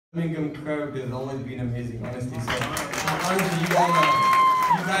Birmingham crowd has always been amazing, honestly. So honestly, you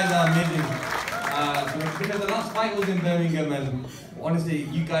guys are amazing. So because the last fight was in Birmingham, and honestly,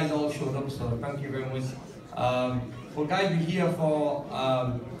 you guys all showed up. So thank you very much. For guys, we're here for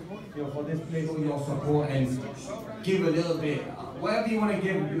for this place, for your support and give a little bit, whatever you want to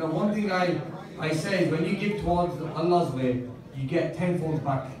give. You know, one thing I say is when you give towards Allah's way, you get tenfold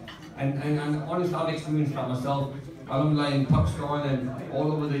back. And honestly, I've experienced that myself. Alhamdulillah, in Pakistan and all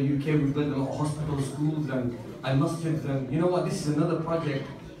over the UK, we've built a lot of hospitals, schools and masjids. And you know what, this is another project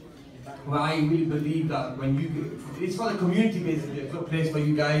where I really believe that when it's for the community basically, it's a place for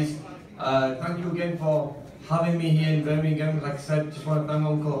you guys. Thank you again for having me here in Birmingham. Like I said, just want to thank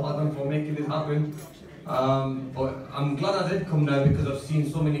Uncle Adam for making this happen. But I'm glad I did come now because I've seen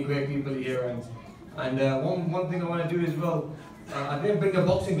so many great people here. And one thing I want to do as well, I didn't bring a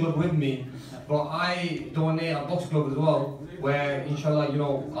boxing glove with me, but I donate a box glove as well, where inshallah, you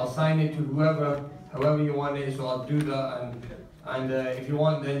know, I'll sign it to however you want it, so I'll do that. And if you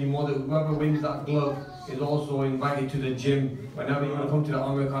want, then whoever wins that glove is also invited to the gym. Whenever you want to come to the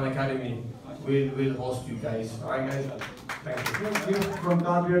Amir Khan Academy, we'll host you guys. Alright guys, thank you. Thank you from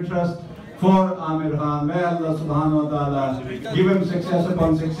Qadria Trust for Amir Khan. May Allah subhanahu wa ta'ala give him success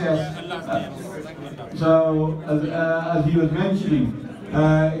upon success. So, as he was mentioning,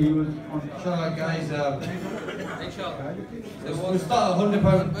 he was... Inshallah guys, we'll start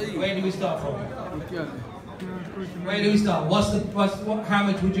 £100. Where do we start from? Where do we start? How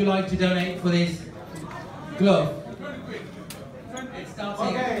much would you like to donate for this glove?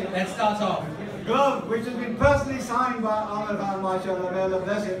 Let's start off. Glove, which has been personally signed by Amir Khan, mashallah, may Allah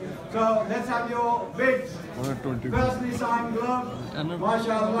bless him. So let's have your bids. Personally signed glove,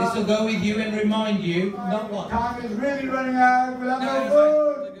 mashallah. This will go with you and remind you, not what? Time is really running out, we'll have no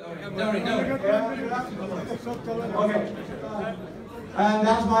food. Okay. And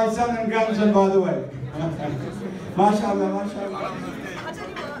that's my son and grandson, by the way. Mashallah, mashallah.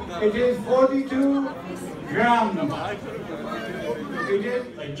 It is 42 grams.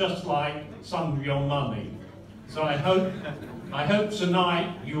 They just like some of your money. So I hope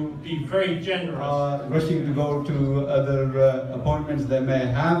tonight you'll be very generous. Rushing to go to other appointments they may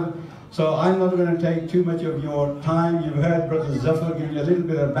have. So I'm not going to take too much of your time. You've heard Brother Zafar give you a little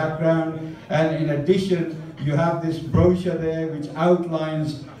bit of background. And in addition, you have this brochure there which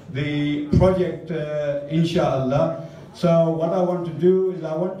outlines the project, inshallah. So what I want to do is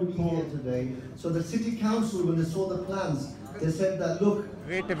I want to call today. So the city council, when they saw the plans, they said that, look,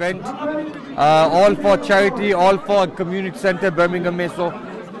 great event, all for charity, all for community center Birmingham. So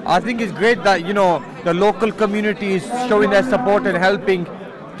I think it's great that, you know, the local community is showing their support and helping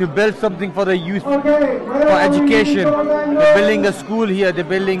to build something for the youth, for education. They're building a school here, they're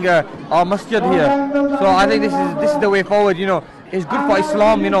building a masjid here. So I think this is the way forward. You know, it's good for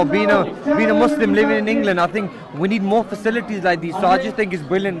Islam. You know, being a Muslim living in England, I think we need more facilities like these. So I just think it's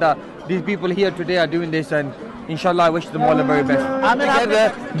brilliant that these people here today are doing this, and inshallah I wish them all the very best.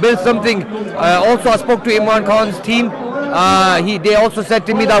 Together, build something. Also I spoke to Imran Khan's team. They also said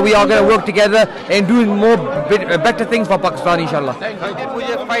to me that we are going to work together and doing more better things for Pakistan, inshallah.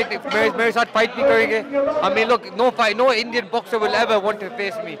 I mean, look, no Indian boxer will ever want to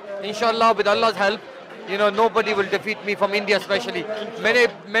face me. Inshallah, with Allah's help, you know, nobody will defeat me from India especially.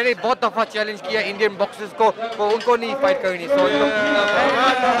 मैंने बहुत दफा challenge किया Indian boxers को उनको नहीं fight करनी.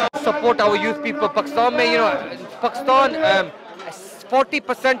 So support our youth people. Pakistan में, you know, Pakistan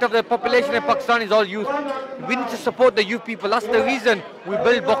 40% of the population in Pakistan is all youth. We need to support the youth people. That's the reason we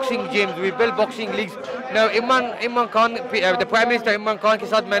build boxing gyms, we build boxing leagues. Now Imran Khan, the Prime Minister Imran Khan के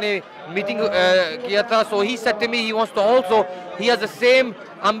साथ मैंने meeting किया था. So he said to me he wants to also, he has the same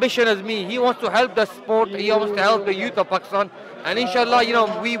ambition as me. He wants to help the sport, he wants to help the youth of Pakistan. And inshallah, you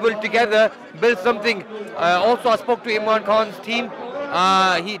know, we will together build something. Also I spoke to Imran Khan's team.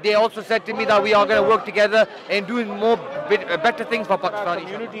 They also said to me that we are going to work together and doing more better things for Pakistan.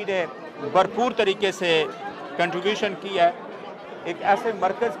 Community ने भरपूर तरीके से contribution की है एक ऐसे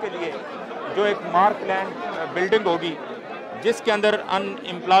मरकज़ के लिए जो एक मार्क लैंड बिल्डिंग होगी जिसके अंदर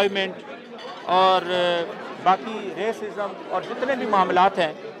अनएम्प्लॉयमेंट और बाकी रेसिज्म और जितने भी मामलात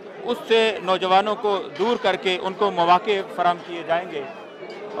हैं उससे नौजवानों को दूर करके उनको मौके फराहम किए जाएंगे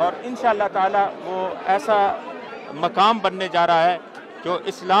और इंशाअल्लाह ताला वो ऐसा मकाम बनने जा रहा है जो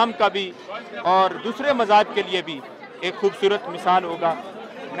इस्लाम का भी और दूसरे मज़ाहब के लिए भी एक खूबसूरत मिसाल होगा।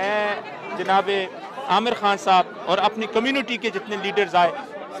 मैं जनाब आमिर खान साहब और अपनी कम्युनिटी के जितने लीडर्स आए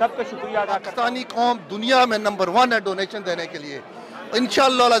सबका शुक्रिया अदा करता हूं। पाकिस्तानी कौम दुनिया में नंबर 1 है डोनेशन देने के लिए।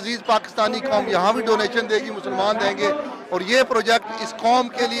 इंशाअल्लाह अजीज़ पाकिस्तानी कौम यहाँ भी डोनेशन देगी, मुसलमान देंगे और ये प्रोजेक्ट इस कौम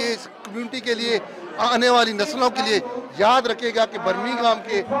के लिए, इस कम्युनिटी के लिए आने वाली नस्लों के लिए याद रखेगा कि बर्मिंघम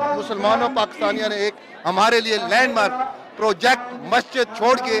के मुसलमानों पाकिस्तानियों ने एक हमारे लिए लैंडमार्क प्रोजेक्ट मस्जिद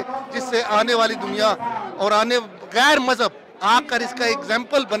छोड़ के, जिससे आने वाली दुनिया और आने गैर मजहब आकर इसका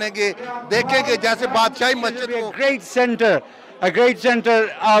एग्जाम्पल बनेंगे, देखेंगे जैसे बादशाही मस्जिद को। A great center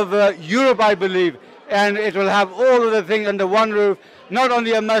of Europe, I believe, and it will have all of the things under one roof, not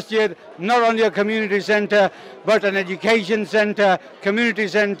only a masjid, not only a community center, but an education center, community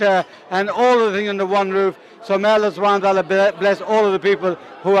center, and all of the things under one roof. So may Allah subhanahu wa ta'ala bless all of the people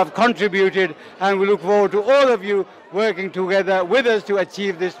who have contributed, and we look forward to all of you working together with us to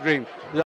achieve this dream.